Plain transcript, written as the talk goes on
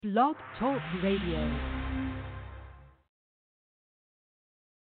Blog Talk Radio.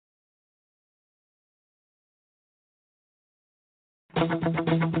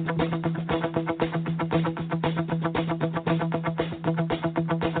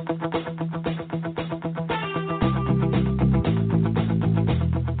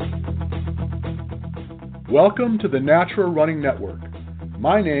 Welcome to the Natural Running Network.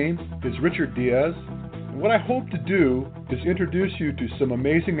 My name is Richard Diaz, and what I hope to do is introduce you to some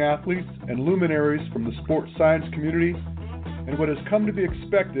amazing athletes and luminaries from the sports science community, and what has come to be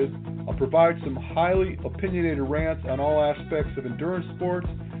expected, I'll provide some highly opinionated rants on all aspects of endurance sports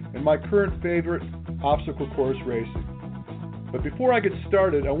and my current favorite, obstacle course racing. But before I get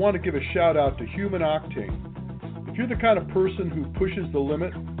started, I want to give a shout out to Human Octane. If you're the kind of person who pushes the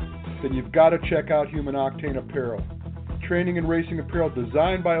limit, then you've got to check out Human Octane Apparel. Training and racing apparel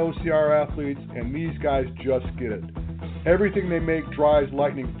designed by OCR athletes, and these guys just get it. Everything they make dries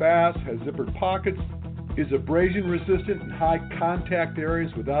lightning fast, has zippered pockets, is abrasion resistant in high contact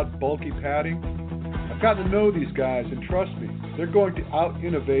areas without bulky padding. I've gotten to know these guys, and trust me, they're going to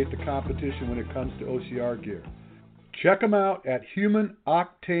out-innovate the competition when it comes to OCR gear. Check them out at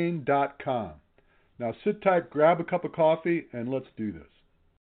humanoctane.com. Now sit tight, grab a cup of coffee, and let's do this.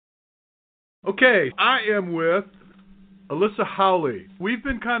 Okay, I am with Alyssa Hawley. We've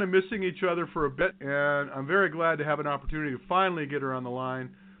been kind of missing each other for a bit, and I'm very glad to have an opportunity to finally get her on the line.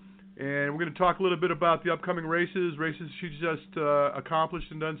 And we're going to talk a little bit about the upcoming races she's just accomplished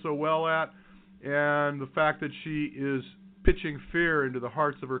and done so well at, and the fact that she is pitching fear into the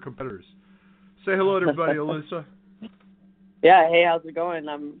hearts of her competitors. Say hello to everybody, Alyssa. Yeah, hey, how's it going?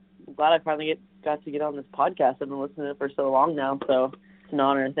 I'm glad I finally got to get on this podcast. I've been listening to it for so long now, so it's an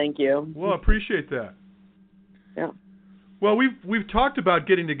honor. Thank you. Well, I appreciate that. Yeah. Well, we've talked about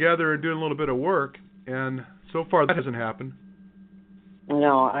getting together and doing a little bit of work, and so far that hasn't happened.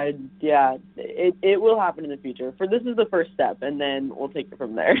 No, it will happen in the future. This is the first step, and then we'll take it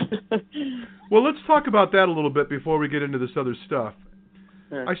from there. Well, let's talk about that a little bit before we get into this other stuff.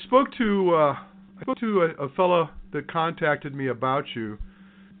 Sure. I spoke to a fellow that contacted me about you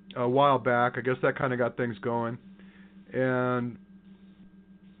a while back. I guess that kind of got things going, and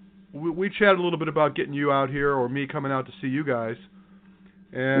we chatted a little bit about getting you out here or me coming out to see you guys.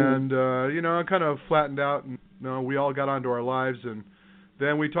 And, I kind of flattened out, and we all got onto our lives, and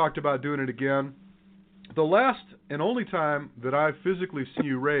then we talked about doing it again. The last and only time that I've physically seen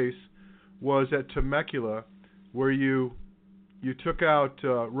you race was at Temecula, where you took out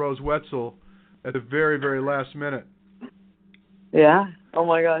Rose Wetzel at the very, very last minute. Yeah. Oh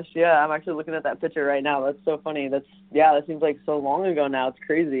my gosh. Yeah, I'm actually looking at that picture right now. That's so funny. That seems like so long ago now. It's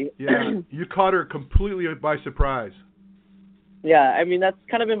crazy. Yeah. You caught her completely by surprise. Yeah. I mean, that's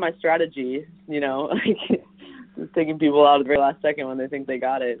kind of been my strategy, like just taking people out at the very last second when they think they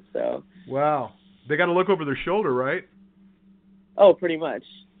got it. So. Wow. They got to look over their shoulder, right? Oh, pretty much.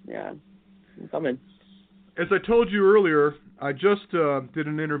 Yeah. I'm coming. As I told you earlier, I just did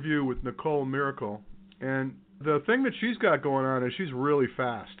an interview with Nicole Miracle, and the thing that she's got going on is she's really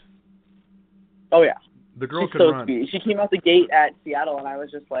fast. Oh, yeah. The girl she's can so run. Speedy. She came out the gate at Seattle, and I was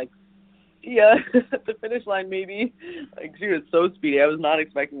just like, yeah, at the finish line maybe. Like, she was so speedy. I was not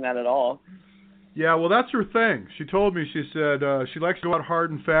expecting that at all. Yeah, well, that's her thing. She told me, she said she likes to go out hard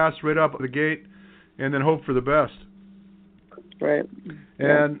and fast right up at the gate and then hope for the best. Right.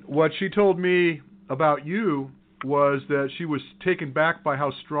 And what she told me about you was that she was taken back by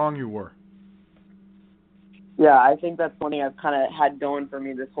how strong you were. Yeah, I think that's one thing I've kind of had going for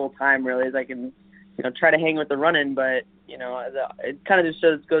me this whole time, really, is I can, try to hang with the running, but, it kind of just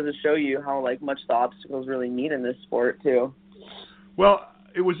goes to show you how, much the obstacles really need in this sport, too. Well,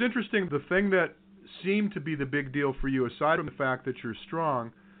 it was interesting. The thing that seemed to be the big deal for you, aside from the fact that you're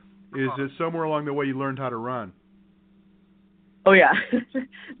strong, is that somewhere along the way you learned how to run. Oh, yeah.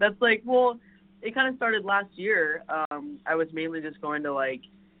 That's it kind of started last year. I was mainly just going to,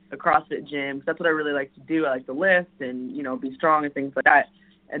 a CrossFit gym. That's what I really like to do. I like to lift and, be strong and things like that.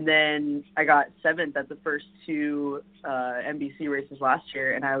 And then I got 7th at the first 2 NBC races last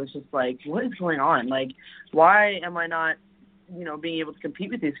year, and I was just like, what is going on? Why am I not, being able to compete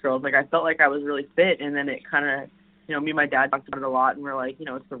with these girls? I felt like I was really fit, and then it kind of, me and my dad talked about it a lot, and we're like,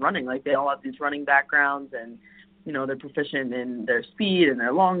 it's the running. They all have these running backgrounds, and, they're proficient in their speed and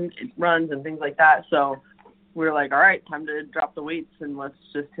their long runs and things like that. So we were like, all right, time to drop the weights and let's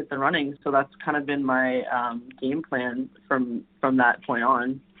just hit the running. So that's kind of been my game plan from that point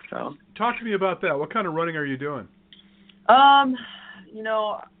on. So talk to me about that. What kind of running are you doing? I'm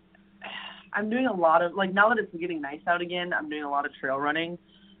doing a lot of, now that it's getting nice out again, I'm doing a lot of trail running.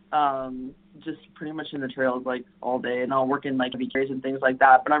 just pretty much in the trails like all day, and I'll work in like heavy carries and things like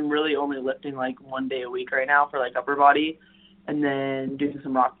that. But I'm really only lifting like 1 day a week right now for like upper body, and then doing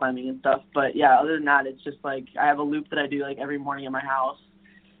some rock climbing and stuff. But yeah, other than that, it's just like I have a loop that I do like every morning in my house,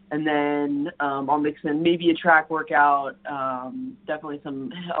 and then I'll mix in maybe a track workout, definitely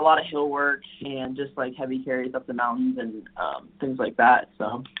a lot of hill work, and just like heavy carries up the mountains and things like that.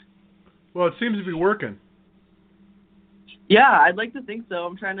 So. Well, it seems to be working. Yeah, I'd like to think so.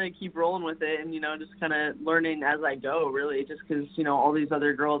 I'm trying to keep rolling with it and, just kind of learning as I go, really, just because, all these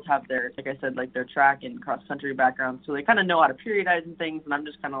other girls have their, like I said, like their track and cross-country backgrounds, so they kind of know how to periodize and things, and I'm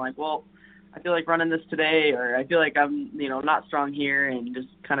just kind of like, well, I feel like running this today, or I feel like I'm, not strong here, and just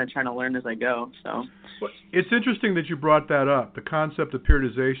kind of trying to learn as I go, so. It's interesting that you brought that up, the concept of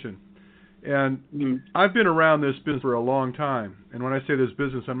periodization. And I've been around this business for a long time, and when I say this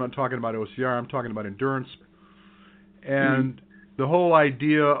business, I'm not talking about OCR, I'm talking about endurance. And the whole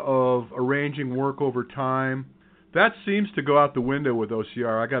idea of arranging work over time, that seems to go out the window with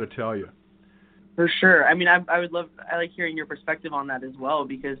OCR, I got to tell you. For sure. I mean, I like hearing your perspective on that as well,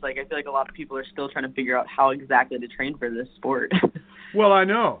 because like I feel like a lot of people are still trying to figure out how exactly to train for this sport. Well, I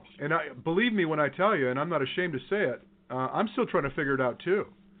know. And believe me when I tell you, and I'm not ashamed to say it, I'm still trying to figure it out too.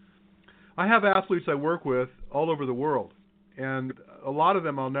 I have athletes I work with all over the world, and a lot of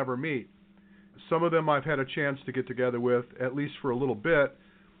them I'll never meet. Some of them I've had a chance to get together with, at least for a little bit.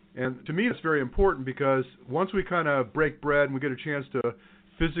 And to me, it's very important because once we kind of break bread and we get a chance to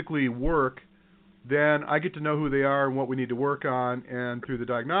physically work, then I get to know who they are and what we need to work on. And through the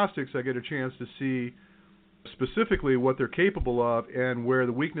diagnostics, I get a chance to see specifically what they're capable of and where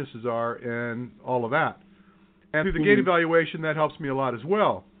the weaknesses are and all of that. And through the gait evaluation, that helps me a lot as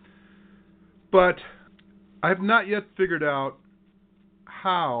well. But I have not yet figured out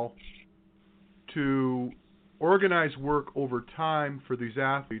how to organize work over time for these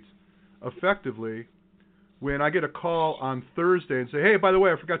athletes effectively when I get a call on Thursday and say, hey, by the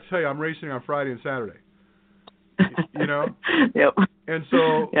way, I forgot to tell you I'm racing on Friday and Saturday. Yep. And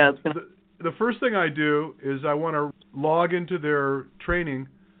so the first thing I do is I want to log into their training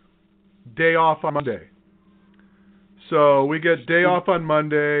day off on Monday. So we get day off on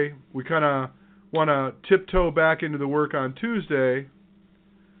Monday. We kind of want to tiptoe back into the work on Tuesday.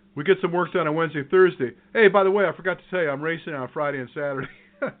 We get some work done on Wednesday, Thursday. Hey, by the way, I forgot to tell you, I'm racing on Friday and Saturday.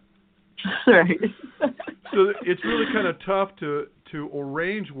 Right. So it's really kind of tough to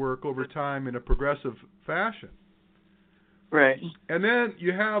arrange work over time in a progressive fashion. Right. And then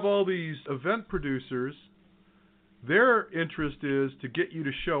you have all these event producers. Their interest is to get you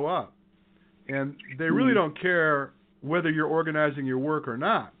to show up. And they really don't care whether you're organizing your work or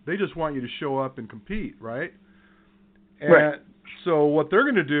not. They just want you to show up and compete, right? And right. So what they're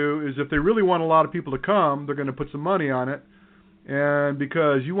going to do is if they really want a lot of people to come, they're going to put some money on it. And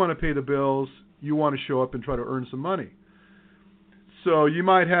because you want to pay the bills, you want to show up and try to earn some money. So you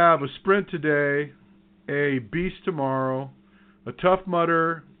might have a sprint today, a beast tomorrow, a Tough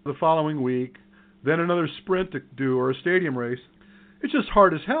Mudder the following week, then another sprint to do or a stadium race. It's just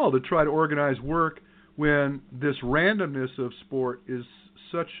hard as hell to try to organize work when this randomness of sport is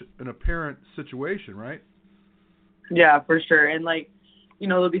such an apparent situation, right? Yeah, for sure. And, like,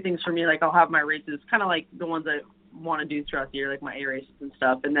 there'll be things for me, like I'll have my races, kind of like the ones I want to do throughout the year, like my A races and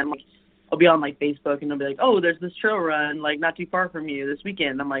stuff. And then, like, I'll be on, like, Facebook, and they'll be like, oh, there's this trail run, like, not too far from you this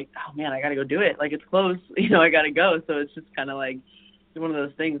weekend. I'm like, oh, man, I got to go do it. Like, it's close. I got to go. So it's just kind of like one of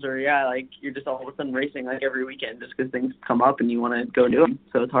those things where, yeah, like, you're just all of a sudden racing, like, every weekend just because things come up and you want to go do them.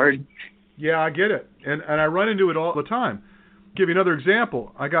 So it's hard. Yeah, I get it. And I run into it all the time. Give you another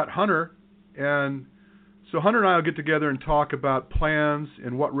example. I got Hunter, and so Hunter and I will get together and talk about plans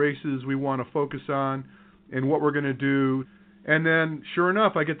and what races we want to focus on and what we're going to do. And then, sure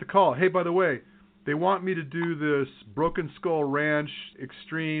enough, I get the call. Hey, by the way, they want me to do this Broken Skull Ranch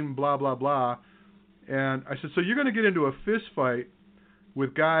Extreme, blah, blah, blah. And I said, so you're going to get into a fist fight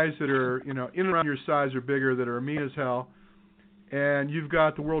with guys that are, in and around your size or bigger that are mean as hell, and you've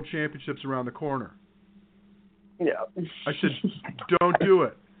got the World Championships around the corner. Yeah. I said, don't do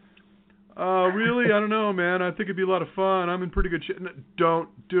it. Really? I don't know, man. I think it'd be a lot of fun. I'm in pretty good shape. Don't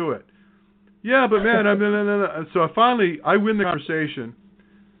do it. Yeah, but man, so I win the conversation,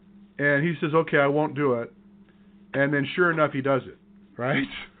 and he says, okay, I won't do it. And then sure enough, he does it, right?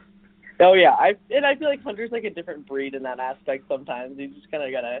 Oh, yeah. I feel like Hunter's like a different breed in that aspect sometimes. He's just kind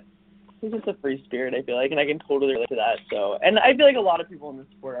of he's just a free spirit, I feel like, and I can totally relate to that. So, and I feel like a lot of people in this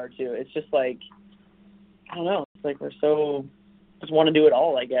sport are too. It's just like, I don't know. It's like we're just want to do it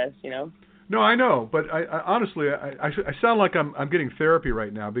all, I guess, No, I know, but I honestly, I sound like I'm getting therapy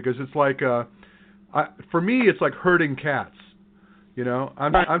right now because it's like, for me, it's like herding cats. You know,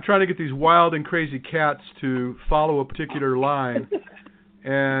 I'm trying to get these wild and crazy cats to follow a particular line,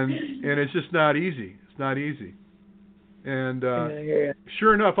 and it's just not easy. It's not easy. And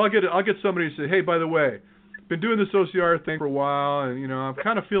sure enough, I'll get somebody to say, hey, by the way, been doing this OCR thing for a while, and you know, I'm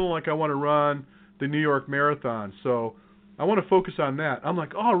kind of feeling like I want to run the New York Marathon, so I want to focus on that. I'm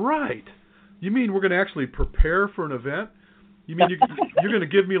like, all right. You mean we're going to actually prepare for an event? You mean you're going to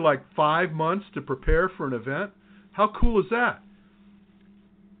give me like 5 months to prepare for an event? How cool is that?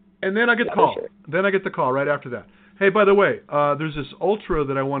 And then I get the call. Sure. Then I get the call right after that. Hey, by the way, there's this ultra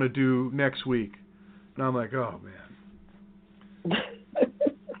that I want to do next week. And I'm like, oh, man.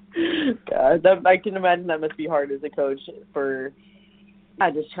 God, I can imagine that must be hard as a coach for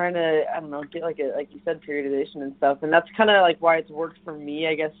just trying to, I don't know, get like you said, periodization and stuff. And that's kind of like why it's worked for me,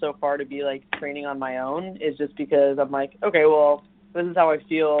 I guess, so far to be like training on my own, is just because I'm like, okay, well, this is how I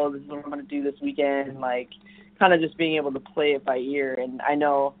feel. This is what I'm going to do this weekend. Like, kind of just being able to play it by ear. And I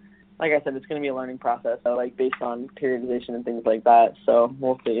know, like I said, it's going to be a learning process, so like based on periodization and things like that. So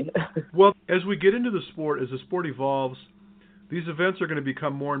we'll see. Well, as we get into the sport, as the sport evolves, these events are going to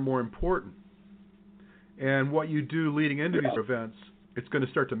become more and more important. And what you do leading into these events, it's going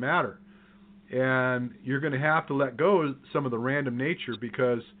to start to matter. And you're going to have to let go of some of the random nature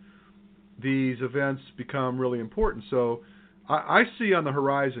because these events become really important. So I see on the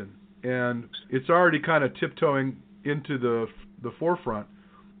horizon, and it's already kind of tiptoeing into the forefront.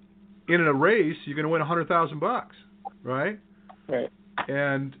 In a race, you're going to win $100,000, right? Right.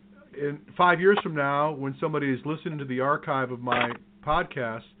 And in 5 years from now, when somebody is listening to the archive of my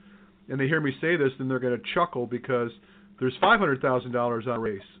podcast and they hear me say this, then they're going to chuckle because there's $500,000 on a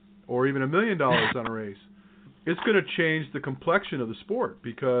race or even $1 million on a race. It's going to change the complexion of the sport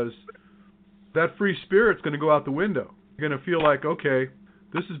because that free spirit's going to go out the window. You're going to feel like, okay,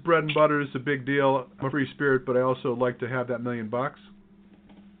 this is bread and butter. It's a big deal. I'm a free spirit, but I also like to have that $1 million.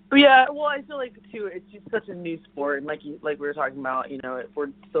 Yeah, well, I feel like too, it's just such a new sport, and like we were talking about, you know, we're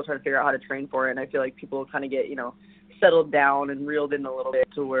still trying to figure out how to train for it, and I feel like people kind of get, you know, settled down and reeled in a little bit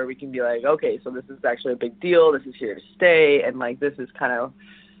to where we can be like, okay, so this is actually a big deal, this is here to stay, and like this is kind of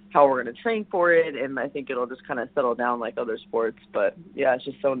how we're going to train for it, and I think it'll just kind of settle down like other sports. But yeah, it's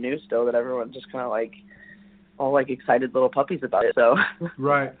just so new still that everyone's just kind of like all like excited little puppies about it. So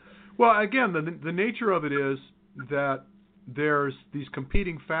right. Well, again, the nature of it is that there's these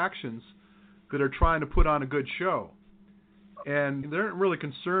competing factions that are trying to put on a good show. And they're not really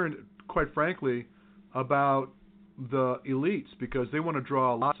concerned, quite frankly, about the elites because they want to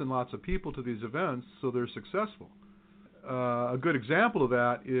draw lots and lots of people to these events so they're successful. A good example of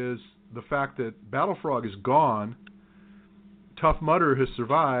that is the fact that Battle Frog is gone. Tough Mudder has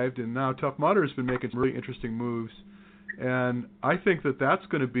survived, and now Tough Mudder has been making some really interesting moves. And I think that that's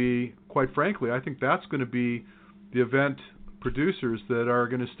going to be, quite frankly, I think that's going to be the event producers that are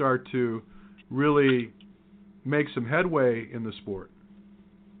going to start to really make some headway in the sport.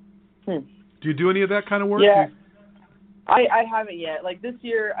 Do you do any of that kind of work? Yeah, I haven't yet. Like this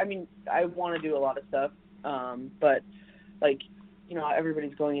year, I mean, I want to do a lot of stuff, but like, you know,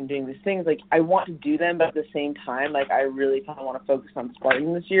 everybody's going and doing these things. Like, I want to do them, but at the same time, like, I really kind of want to focus on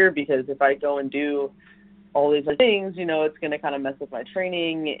Spartan this year because if I go and do all these other things, you know, it's going to kind of mess with my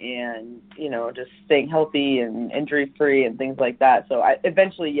training and, you know, just staying healthy and injury-free and things like that. So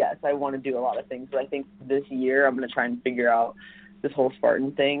eventually, yes, I want to do a lot of things. But I think this year I'm going to try and figure out this whole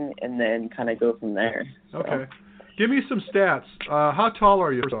Spartan thing and then kind of go from there. So. Okay. Give me some stats. How tall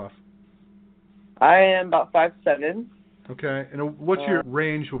are you, first off? I am about 5'7". Okay. And what's your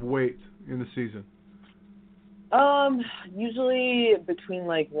range of weight in the season? Usually between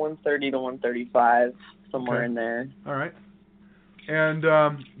like 130 to 135. Somewhere in there. All right. And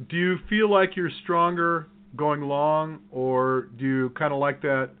do you feel like you're stronger going long, or do you kind of like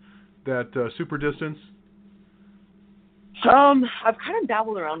that super distance? I've kind of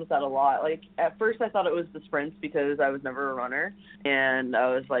dabbled around with that a lot. Like at first I thought it was the sprints because I was never a runner, and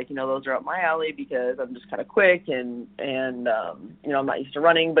I was like, you know, those are up my alley because I'm just kind of quick and you know, I'm not used to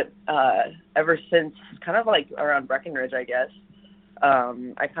running. But ever since kind of like around Breckenridge, I guess.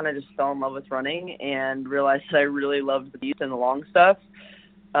 I kind of just fell in love with running and realized that I really loved the beats and the long stuff.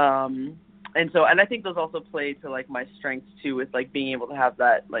 And I think those also play to like my strengths too, with like being able to have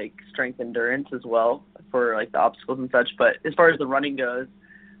that like strength endurance as well for like the obstacles and such. But as far as the running goes,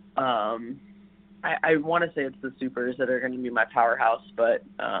 I want to say it's the supers that are going to be my powerhouse, but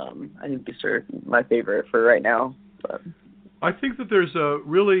I think these are my favorite for right now. But. I think that there's a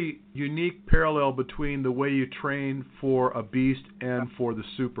really unique parallel between the way you train for a beast and for the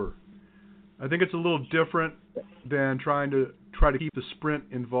super. I think it's a little different than trying to keep the sprint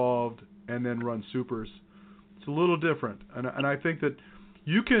involved and then run supers. It's a little different, and I think that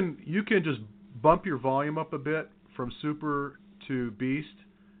you can just bump your volume up a bit from super to beast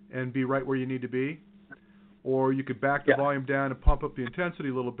and be right where you need to be, or you could back the volume down and pump up the intensity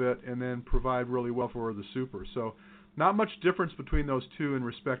a little bit and then provide really well for the super. So not much difference between those two in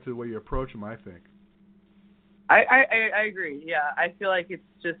respect to the way you approach them, I think. I agree. Yeah, I feel like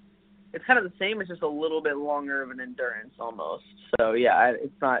it's kind of the same. It's just a little bit longer of an endurance almost. So yeah,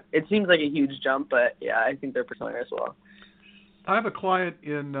 it's not. It seems like a huge jump, but yeah, I think they're similar as well. I have a client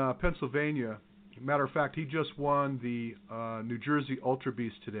in Pennsylvania. Matter of fact, he just won the New Jersey Ultra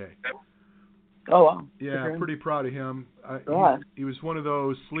Beast today. Oh wow! Yeah, pretty proud of him. He was one of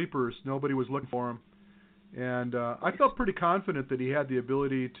those sleepers. Nobody was looking for him, and I felt pretty confident that he had the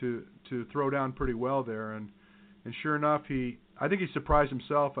ability to throw down pretty well there. And sure enough, I think he surprised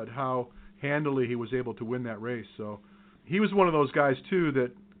himself at how handily he was able to win that race. So he was one of those guys too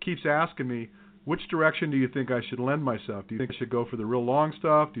that keeps asking me, which direction do you think I should lend myself? Do you think I should go for the real long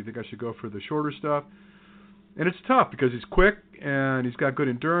stuff? Do you think I should go for the shorter stuff? And it's tough because he's quick and he's got good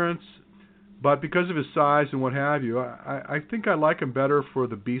endurance, but because of his size and what have you, I think I like him better for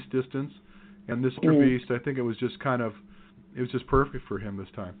the beast distance. And this Ultra Beast, I think it was just perfect for him this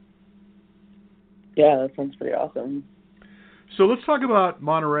time. Yeah, that sounds pretty awesome. So let's talk about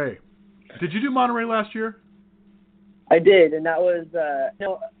Monterey. Did you do Monterey last year? I did, and that was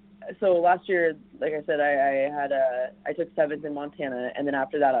so last year, like I said, I took 7th in Montana, and then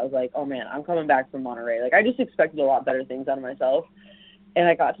after that I was like, oh man, I'm coming back from Monterey. Like I just expected a lot better things out of myself, and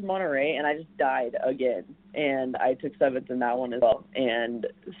I got to Monterey and I just died again, and I took 7th in that one as well. And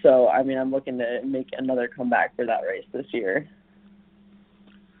so I mean, I'm looking to make another comeback for that race this year.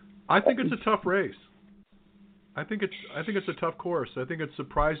 I think it's a tough race. I think it's a tough course. I think it's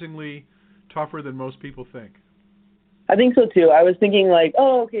surprisingly tougher than most people think. I think so too. I was thinking like,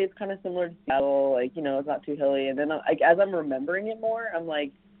 oh, okay, it's kind of similar to Seattle, like, you know, it's not too hilly. And then like as I'm remembering it more, I'm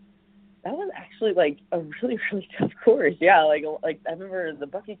like, that was actually like a really, really tough course. Yeah, like I remember the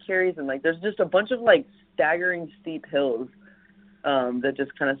bucket carries and like there's just a bunch of like staggering steep hills that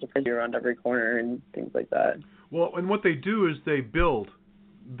just kind of surprise you around every corner and things like that. Well, and what they do is they build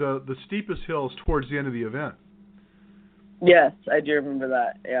the steepest hills towards the end of the event. Yes, I do remember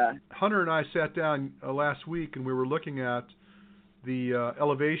that, yeah. Hunter and I sat down last week and we were looking at the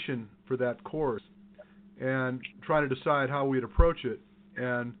elevation for that course and trying to decide how we'd approach it.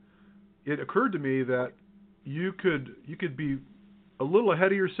 And it occurred to me that you could be a little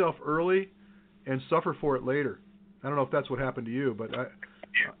ahead of yourself early and suffer for it later. I don't know if that's what happened to you, but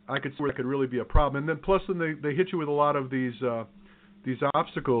I could see where it could really be a problem. And then plus they hit you with a lot of these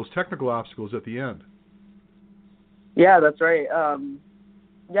obstacles, technical obstacles at the end. Yeah, that's right.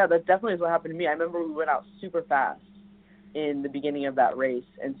 Yeah, that definitely is what happened to me. I remember we went out super fast in the beginning of that race,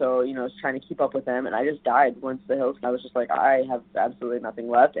 and so, you know, I was trying to keep up with them, and I just died once the hills. I was just like, I have absolutely nothing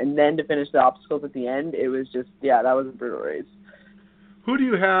left. And then to finish the obstacles at the end, it was just, yeah, that was a brutal race. Who do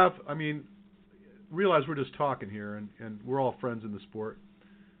you have? I mean, realize we're just talking here, and we're all friends in the sport.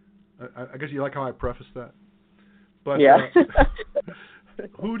 I guess you like how I preface that? But yeah.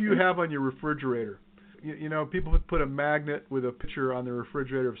 Who do you have on your refrigerator? You know, people put a magnet with a picture on their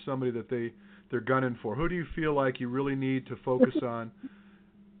refrigerator of somebody that they're gunning for. Who do you feel like you really need to focus on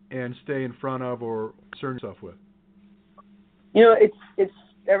and stay in front of or concern yourself with? You know, it's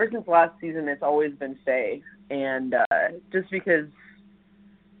ever since last season, it's always been Faye. And just because,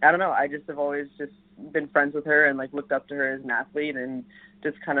 I don't know, I just have always just been friends with her and, like, looked up to her as an athlete and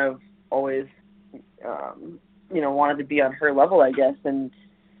just kind of always, you know, wanted to be on her level, I guess.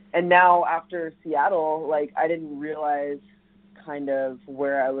 And now after Seattle, like, I didn't realize kind of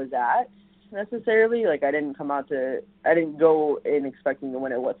where I was at necessarily. Like, I didn't go in expecting to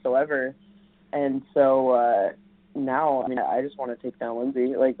win it whatsoever. And so now, I mean, I just want to take down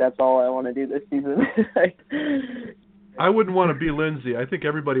Lindsay. Like, that's all I want to do this season. I wouldn't want to be Lindsay. I think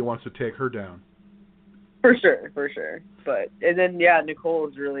everybody wants to take her down. For sure. But, and then, yeah, Nicole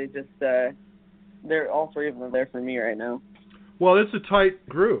is really just, they're all three of them are there for me right now. Well, it's a tight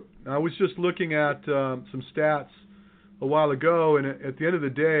group. I was just looking at some stats a while ago, and at the end of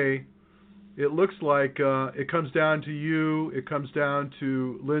the day, it looks like it comes down to you, it comes down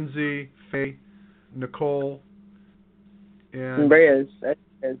to Lindsay, Faye, Nicole, and Brea is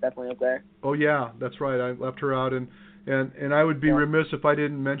definitely up there. Oh yeah, that's right. I left her out, and I would be remiss if I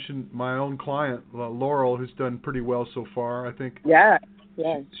didn't mention my own client, Laurel, who's done pretty well so far. I think. Yeah,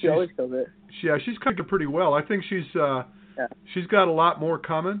 she always does it. Yeah, she's kind of pretty well. I think she's got a lot more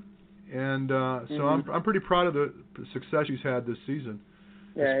coming, and so I'm pretty proud of the success she's had this season.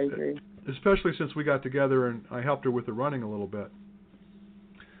 Yeah, I agree. Especially since we got together and I helped her with the running a little bit.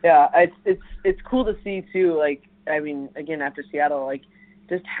 Yeah, it's cool to see too. Like, I mean, again, after Seattle, like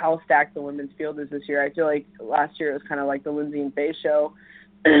just how stacked the women's field is this year. I feel like last year it was kind of like the Lindsay and Faye show,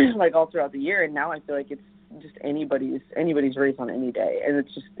 like all throughout the year, and now I feel like it's just anybody's race on any day, and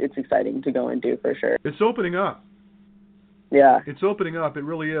it's exciting to go into for sure. It's opening up. Yeah, it's opening up. It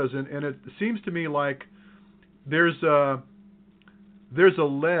really is, and it seems to me like there's a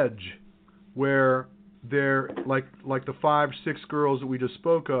ledge where they're like the 5-6 girls that we just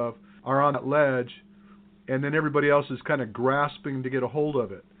spoke of are on that ledge, and then everybody else is kind of grasping to get a hold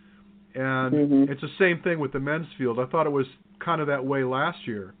of it. And it's the same thing with the men's field. I thought it was kind of that way last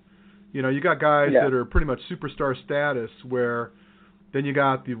year. You know, you got guys that are pretty much superstar status, where then you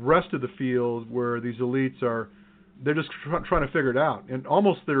got the rest of the field where these elites are, they're just trying to figure it out. And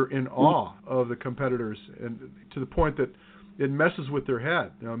almost they're in awe of the competitors, and to the point that it messes with their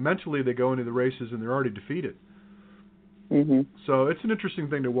head. You know, mentally they go into the races and they're already defeated. So it's an interesting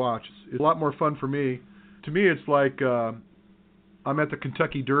thing to watch. It's a lot more fun for me. To me, it's like I'm at the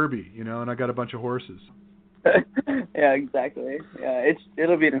Kentucky Derby, you know, and I got a bunch of horses. Yeah, exactly. Yeah,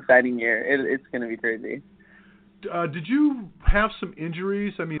 it'll be an exciting year. It's going to be crazy. Did you have some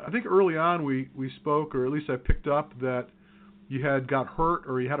injuries? I mean, I think early on we spoke, or at least I picked up that you had got hurt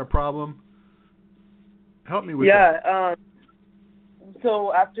or you had a problem. Help me with that.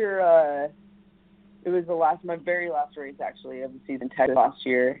 So after it was my very last race actually of the season, Texas last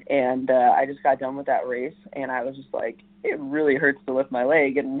year, and I just got done with that race, and I was just like, it really hurts to lift my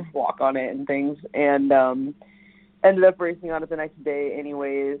leg and walk on it and things, and ended up racing on it the next day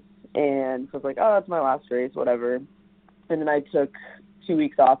anyways, and so I was like, oh, that's my last race, whatever. And then I took 2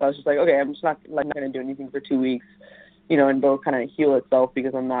 weeks off. I was just like, okay, I'm just not going to do anything for 2 weeks, you know, and it'll kind of heal itself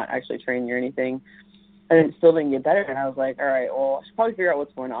because I'm not actually training or anything. And it still didn't get better, and I was like, all right, well, I should probably figure out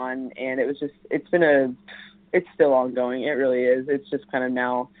what's going on. And it was just, it's still ongoing. It really is. It's just kind of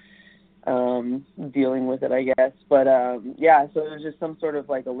now dealing with it, I guess. But yeah, so it was just some sort of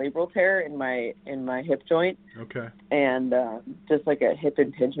like a labral tear in my hip joint. Okay. And just like a hip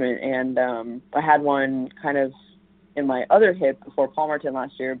impingement, and I had one kind of in my other hip before Palmerton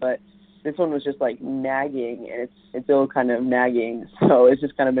last year, but this one was just like nagging, and it's still kind of nagging. So it's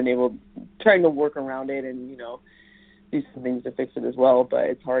just kind of been trying to work around it and, you know, do some things to fix it as well. But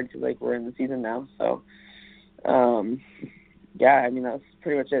it's hard because like we're in the season now. So yeah, I mean, that's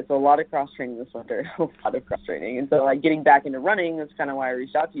pretty much it. So a lot of cross training this winter, And so like getting back into running, that's kind of why I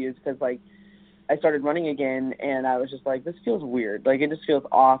reached out to you, is because like I started running again, and I was just like, this feels weird. Like, it just feels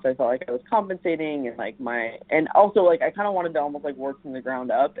off. I felt like I was compensating, and like and also like I kind of wanted to almost like work from the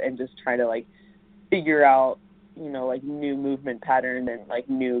ground up and just try to like figure out, you know, like new movement pattern and like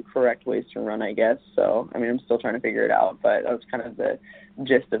new correct ways to run, I guess. So, I mean, I'm still trying to figure it out, but that was kind of the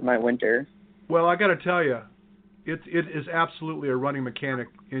gist of my winter. Well, I got to tell you, it is absolutely a running mechanic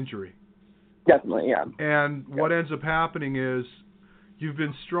injury. Definitely, yeah. And what ends up happening is you've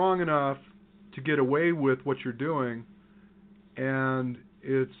been strong enough to get away with what you're doing, and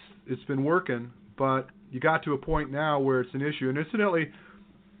it's been working, but you got to a point now where it's an issue. And incidentally,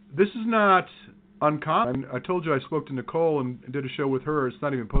 this is not uncommon. I told you I spoke to Nicole and did a show with her. It's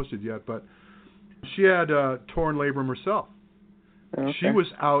not even posted yet, but she had torn labrum herself. Okay. She was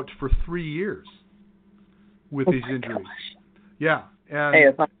out for 3 years with these injuries. Gosh. Yeah. And, hey,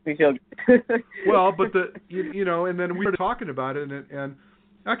 it's not me feel good. Well, but you know, and then we were talking about it, and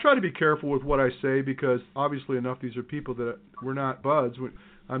I try to be careful with what I say, because obviously enough these are people that we're not buds.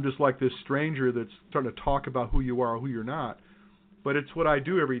 I'm just like this stranger that's starting to talk about who you are or who you're not. But it's what I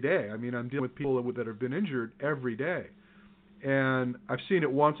do every day. I mean, I'm dealing with people that have been injured every day. And I've seen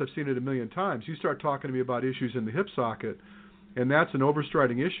it once, I've seen it a million times. You start talking to me about issues in the hip socket, and that's an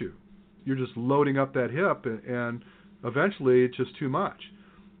overstriding issue. You're just loading up that hip, and eventually it's just too much.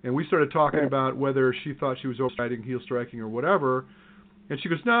 And we started talking about whether she thought she was overstriding, heel striking, or whatever. And she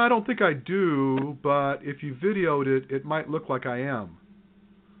goes, no, I don't think I do, but if you videoed it, it might look like I am.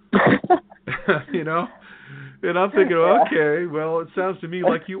 You know? And I'm thinking, okay, well, it sounds to me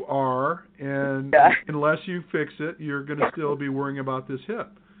like you are, and unless you fix it, you're going to still be worrying about this hip.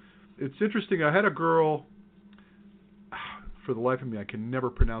 It's interesting. I had a girl, for the life of me, I can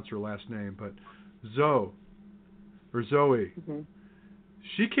never pronounce her last name, but Zoe. Mm-hmm.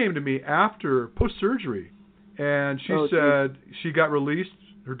 She came to me after post-surgery, and she said she got released,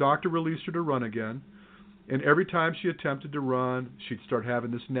 her doctor released her to run again, and every time she attempted to run, she'd start having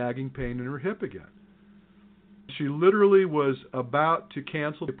this nagging pain in her hip again. She literally was about to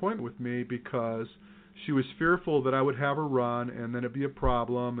cancel the appointment with me because she was fearful that I would have her run, and then it'd be a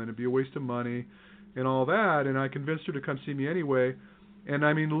problem, and it'd be a waste of money, and all that, and I convinced her to come see me anyway. And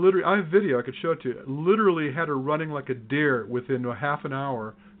I mean, literally, I have video, I could show it to you. Literally had her running like a deer within a half an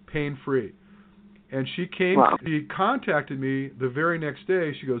hour, pain-free. And she contacted me the very next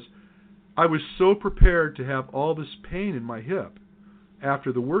day. She goes, I was so prepared to have all this pain in my hip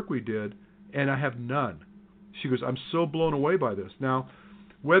after the work we did, and I have none. She goes, I'm so blown away by this. Now,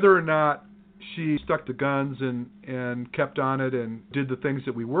 whether or not she stuck to guns and kept on it and did the things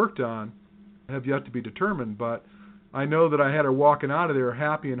that we worked on have yet to be determined, but I know that I had her walking out of there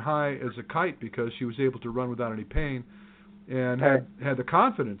happy and high as a kite because she was able to run without any pain and had the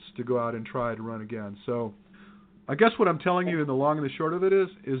confidence to go out and try to run again. So I guess what I'm telling you in the long and the short of it is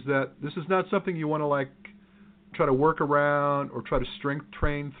that this is not something you want to like try to work around or try to strength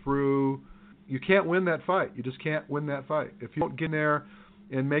train through. You can't win that fight. You just can't win that fight. If you don't get in there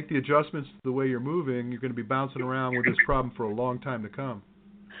and make the adjustments to the way you're moving, you're going to be bouncing around with this problem for a long time to come.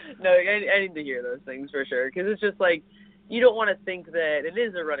 No, I need to hear those things for sure, because it's just like you don't want to think that it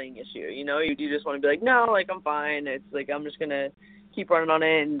is a running issue. You know, you just want to be like, no, like I'm fine. It's like I'm just gonna keep running on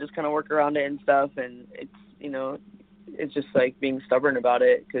it and just kind of work around it and stuff. And it's, you know, it's just like being stubborn about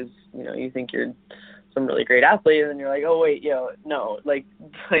it because, you know, you think you're some really great athlete and then you're like, oh wait, no, like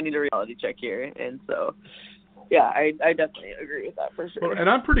I need a reality check here. And so, yeah, I definitely agree with that for sure. Well, and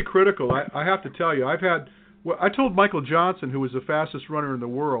I'm pretty critical. I have to tell you, I told Michael Johnson, who was the fastest runner in the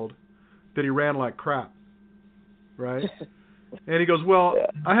world, that he ran like crap, right? And he goes, well, yeah.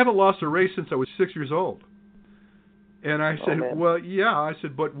 I haven't lost a race since I was 6 years old. And I said, well, yeah. I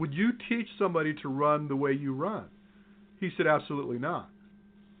said, but would you teach somebody to run the way you run? He said, absolutely not.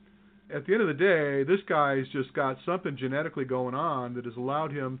 At the end of the day, this guy's just got something genetically going on that has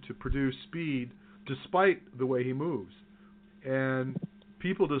allowed him to produce speed despite the way he moves. And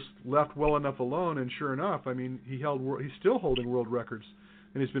people just left well enough alone, and sure enough, I mean, he's still holding world records,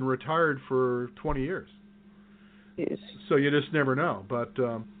 and he's been retired for 20 years. Yes. So you just never know. But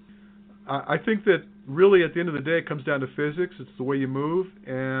I think that really at the end of the day it comes down to physics. It's the way you move,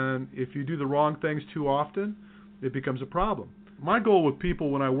 and if you do the wrong things too often, it becomes a problem. My goal with people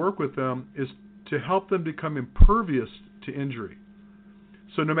when I work with them is to help them become impervious to injury.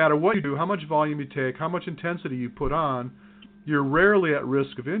 So no matter what you do, how much volume you take, how much intensity you put on, you're rarely at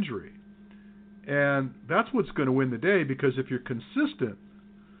risk of injury. And that's what's going to win the day, because if you're consistent,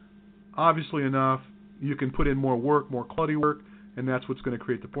 obviously enough, you can put in more work, more quality work, and that's what's going to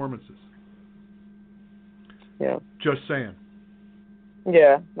create the performances. Yeah. Just saying.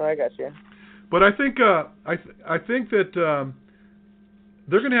 Yeah, no, I got you. But I think I think that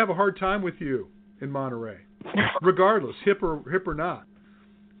they're going to have a hard time with you in Monterey, regardless, hip or not.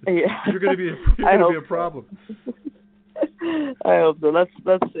 Yeah. You're going to be a problem. I hope so.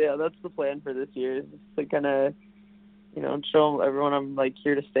 That's the plan for this year. Is to kind of, you know, show everyone I'm like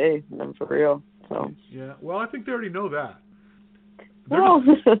here to stay and I'm for real. So. Yeah. Well, I think they already know that.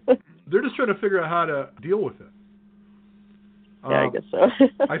 They're they're just trying to figure out how to deal with it. Yeah, I guess so.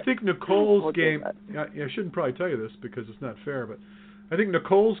 I think Nicole's game. I shouldn't probably tell you this because it's not fair, but I think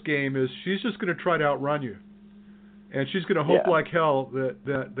Nicole's game is she's just going to try to outrun you, and she's going to hope like hell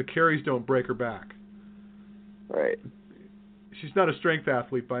that the carries don't break her back. Right. She's not a strength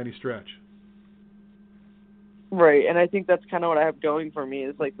athlete by any stretch. Right, and I think that's kind of what I have going for me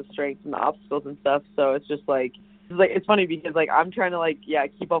is like the strengths and the obstacles and stuff. So it's just like it's funny because like I'm trying to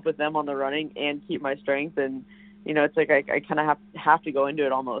keep up with them on the running and keep my strength, and you know it's like I kind of have to go into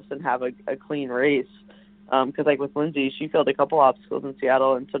it almost and have a clean race. Because like with Lindsay, she failed a couple obstacles in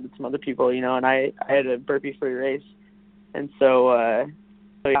Seattle, and so did some other people, you know. And I had a burpee-free race, and so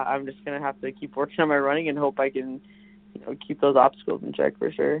yeah, I'm just gonna have to keep working on my running and hope I can, you know, keep those obstacles in check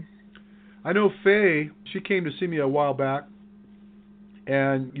for sure. I know Faye, she came to see me a while back,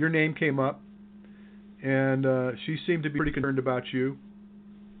 and your name came up, and she seemed to be pretty concerned about you.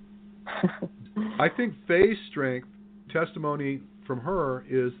 I think Faye's strength, testimony from her,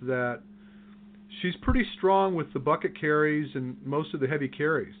 is that she's pretty strong with the bucket carries and most of the heavy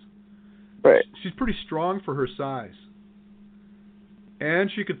carries. Right. She's pretty strong for her size.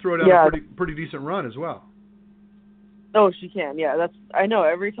 And she could throw down a pretty decent run as well. Oh, she can. Yeah, I know.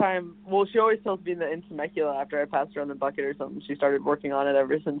 Every time, well, she always tells me that in Temecula after I passed her on the bucket or something, she started working on it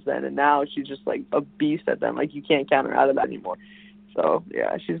ever since then, and now she's just like a beast at them. Like you can't count her out of that anymore. So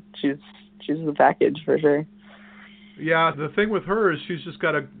yeah, she's the package for sure. Yeah, the thing with her is she's just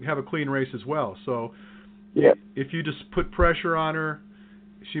got to have a clean race as well. So if you just put pressure on her,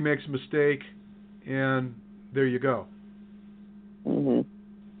 she makes a mistake, and there you go. Mhm.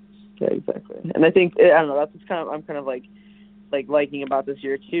 Yeah, exactly. And I think I don't know. That's what's I'm kind of like liking about this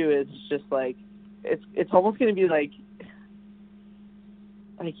year too. Is just like it's almost going to be like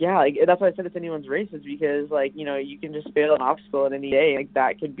that's why I said it's anyone's race, is because like, you know, you can just fail an obstacle at any day, like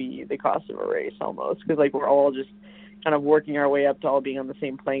that could be the cost of a race almost, because like we're all just kind of working our way up to all being on the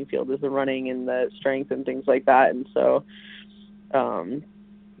same playing field as the running and the strength and things like that. And so, and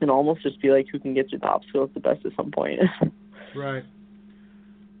almost just be like who can get through the obstacles the best at some point. Right.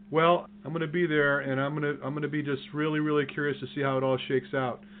 Well, I'm going to be there, and I'm going to be just really, really curious to see how it all shakes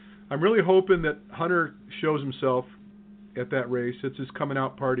out. I'm really hoping that Hunter shows himself at that race. It's his coming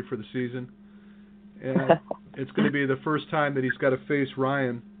out party for the season, and it's going to be the first time that he's got to face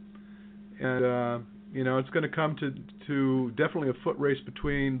Ryan, and it's going to come to definitely a foot race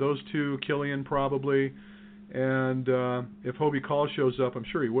between those two, Killian probably, and if Hobie Call shows up, I'm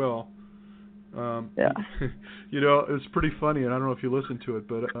sure he will. Yeah. It's pretty funny, and I don't know if you listened to it,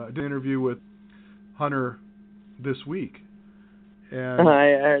 but I did an interview with Hunter this week. And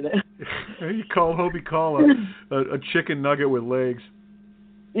I heard it. He called Hobie Call a chicken nugget with legs.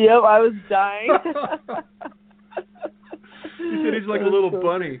 Yep, I was dying. He said he's like a little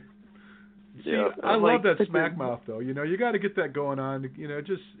bunny. See, yeah, I love that smack mouth, though. You got to get that going on. It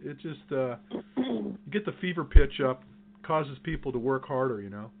just get the fever pitch up, causes people to work harder.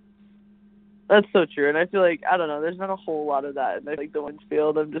 That's so true, and I feel like, I don't know, there's not a whole lot of that in the ones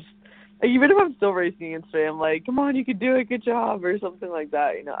field. I'm just, even if I'm still racing against Faye, I'm like, come on, you can do it, good job, or something like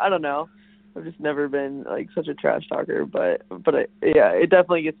that. I don't know. I've just never been such a trash talker, but it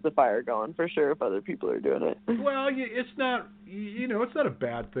definitely gets the fire going for sure if other people are doing it. Well, it's not, it's not a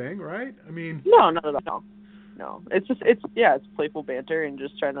bad thing, right? I mean, no, not at all. No, it's playful banter and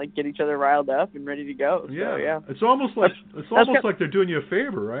just trying to get each other riled up and ready to go. Yeah, so, yeah. It's almost like they're doing you a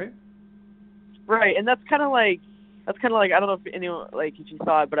favor, right? Right, and that's kind of like I don't know if anyone if you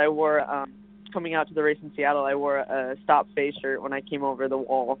saw it, but I wore coming out to the race in Seattle, I wore a Stop Faye shirt when I came over the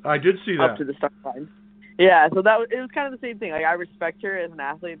wall. I did see that up to the start line. Yeah, so it was kind of the same thing. I respect her as an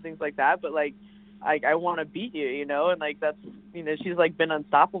athlete and things like that, but I want to beat you, and that's she's been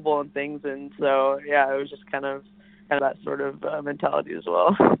unstoppable and things, and so yeah, it was just kind of that sort of mentality as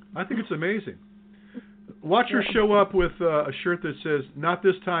well. I think it's amazing. Watch her show up with a shirt that says "Not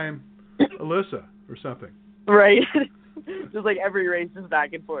this time, Alyssa" or something. Right. Just every race is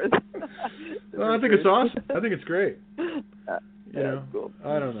back and forth. Well, I think it's awesome. I think it's great. Yeah, cool.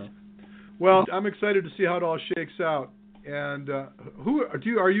 I don't know. Well, I'm excited to see how it all shakes out. And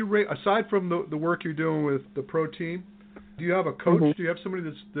are you aside from the work you're doing with the pro team? Do you have a coach? Mm-hmm. Do you have somebody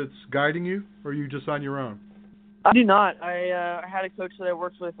that's guiding you, or are you just on your own? I do not. I had a coach that I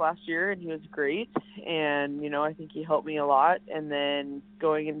worked with last year, and he was great. And I think he helped me a lot. And then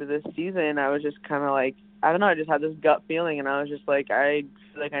going into this season, I was just kind of I don't know. I just had this gut feeling, and I was just I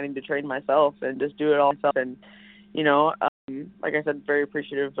feel like I need to train myself and just do it all myself. And like I said, very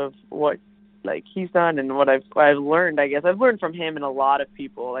appreciative of what he's done and what I've learned. I guess I've learned from him and a lot of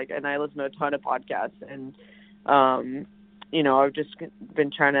people. And I listen to a ton of podcasts, and I've just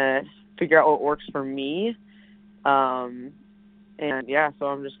been trying to figure out what works for me. And yeah, so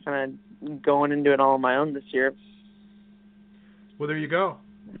I'm just kind of going and doing it all on my own this year. Well, there you go.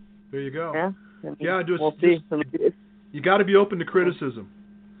 Yeah. We'll see. You got to be open to criticism.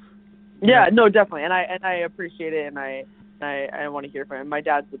 Yeah, no, definitely, and I appreciate it, and I want to hear from him. My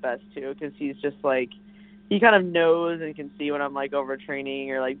dad's the best too, because he's just he kind of knows and can see when I'm overtraining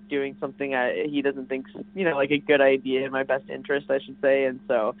or doing something he doesn't think's a good idea in my best interest, I should say. And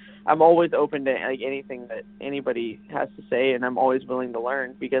so I'm always open to anything that anybody has to say, and I'm always willing to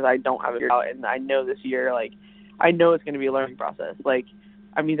learn because I don't have it figured out. And I know this year, I know it's going to be a learning process.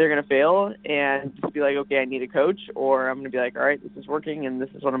 I'm either going to fail and just be okay, I need a coach, or I'm going to be all right, this is working and this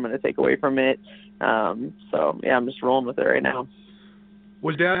is what I'm going to take away from it. So yeah, I'm just rolling with it right now.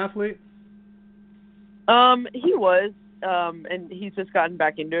 Was Dad an athlete? He was, and he's just gotten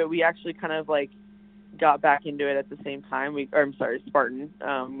back into it. We actually kind of got back into it at the same time. Spartan.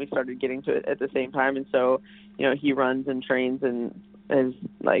 We started getting to it at the same time, and so he runs and trains and is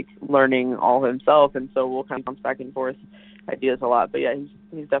learning all himself, and so we'll kind of bounce back and forth ideas a lot. But yeah,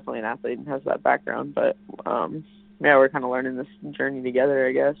 he's definitely an athlete and has that background. But yeah, we're kind of learning this journey together,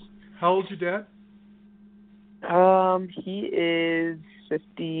 I guess. How old's your dad? He is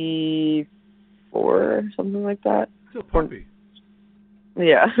 54 or something like that. Still puppy.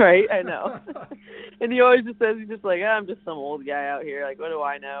 Yeah, right. I know. And he always just says, he's just I'm just some old guy out here. What do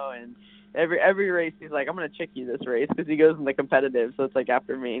I know? And every race he's I'm gonna chick you this race, because he goes in the competitive, so it's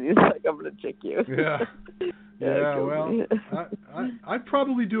after me, and he's I'm gonna chick you. Yeah. Yeah. Well, I'd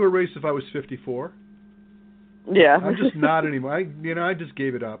probably do a race if I was 54. Yeah. I'm just not anymore. I just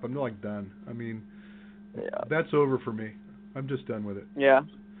gave it up. I'm done. I mean, that's over for me. I'm just done with it. Yeah.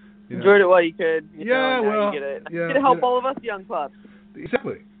 Enjoyed it while you could. You get it. You get to help all of us young pups.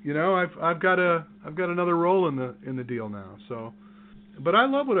 Exactly. I've got another role in the deal now. So, But I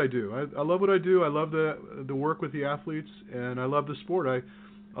love what I do. I love what I do. I love the work with the athletes, and I love the sport.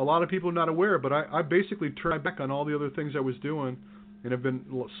 A lot of people are not aware, but I basically turned back on all the other things I was doing, and have been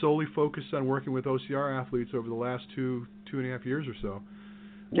solely focused on working with OCR athletes over the last 2.5 years or so.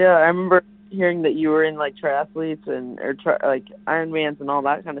 Yeah, I remember hearing that you were in like triathletes and like Ironmans and all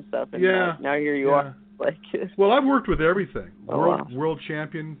that kind of stuff. And now here you are. Like, well, I've worked with everything. Oh, world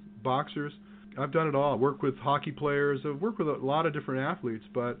champion boxers. I've done it all. I've worked with hockey players. I've worked with a lot of different athletes.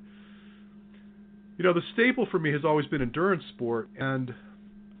 But, the staple for me has always been endurance sport. And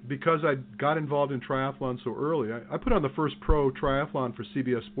because I got involved in triathlon so early, I put on the first pro triathlon for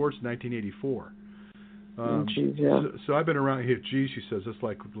CBS Sports in 1984. Geez, yeah. So I've been around here. Geez, she says, that's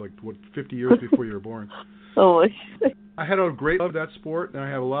like what, 50 years before you were born. Oh, I had a great love of that sport, and I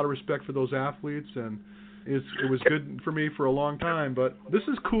have a lot of respect for those athletes, and it was good for me for a long time. But this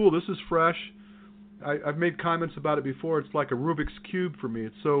is cool. This is fresh. I've made comments about it before. It's like a Rubik's Cube for me.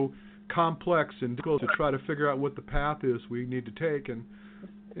 It's so complex and difficult to try to figure out what the path is we need to take, and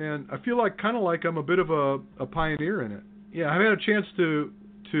I feel kind of like I'm a bit of a pioneer in it. Yeah, I've had a chance to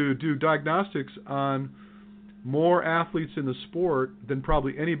do diagnostics on more athletes in the sport than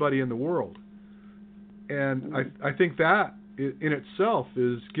probably anybody in the world. And I think that in itself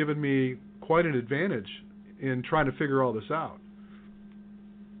is given me quite an advantage in trying to figure all this out.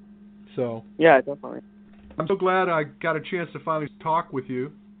 So yeah, definitely. I'm so glad I got a chance to finally talk with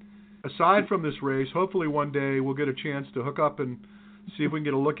you. Aside from this race, hopefully one day we'll get a chance to hook up and see if we can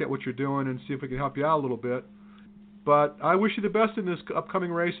get a look at what you're doing and see if we can help you out a little bit. But I wish you the best in this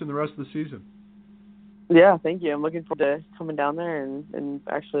upcoming race and the rest of the season. Yeah, thank you. I'm looking forward to coming down there and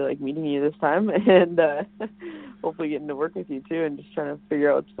actually meeting you this time, and hopefully getting to work with you too, and just trying to figure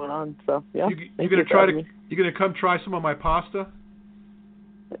out what's going on. So yeah, you're gonna come try some of my pasta?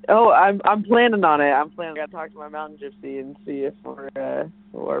 Oh, I'm planning on it. I got to talk to my mountain gypsy and see if what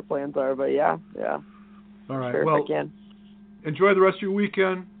our plans are. But yeah. All right. Sure, well, if I can. Enjoy the rest of your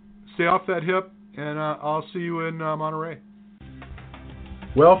weekend. Stay off that hip, and I'll see you in Monterey.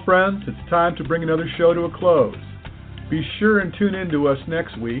 Well, friends, it's time to bring another show to a close. Be sure and tune in to us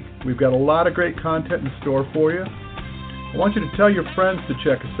next week. We've got a lot of great content in store for you. I want you to tell your friends to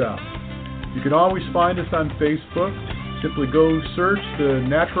check us out. You can always find us on Facebook. Simply go search the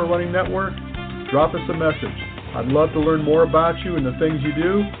Natural Running Network. Drop us a message. I'd love to learn more about you and the things you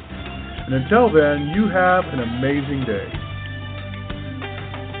do. And until then, you have an amazing day.